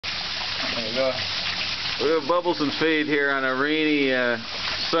There you go. We have Bubbles and Fade here on a rainy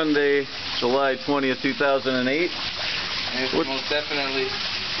Sunday, July 20th, 2008. Most definitely.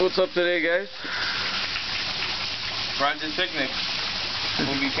 What's up today, guys? Rogers Picnic.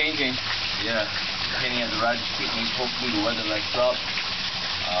 We'll be painting. Yeah, painting at the Rogers Picnic. Hopefully the weather lets up.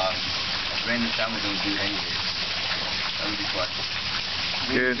 Rain this time we're going to do it anyway. That'll be fun.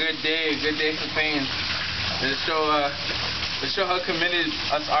 Good day for painting. Let's show how committed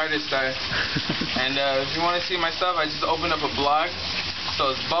us artists are. And if you want to see my stuff, I just opened up a blog. So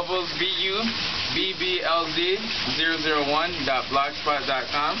it's BUBBLZ,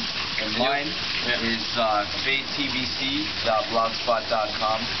 BUBBLZ001.blogspot.com. And mine is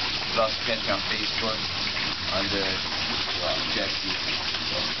PHADETVC.blogspot.com. You can also catch me on Facebook under Jesse.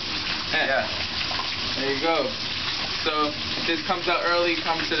 Yeah. There you go. So if this comes out early,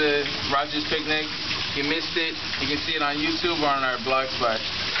 come to the Rogers Picnic. If you missed it, you can see it on YouTube or on our blog spot.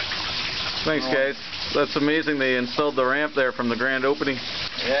 Thanks, guys. That's amazing. They installed the ramp there from the grand opening.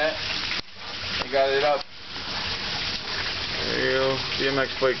 Yeah. They got it up. There you go.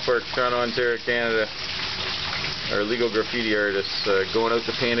 BMX Bike Park, Toronto, Ontario, Canada. Our legal graffiti artists going out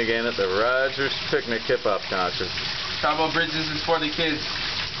to paint again at the Rogers Picnic Hip Hop Concert. Talk about bridges is for the kids.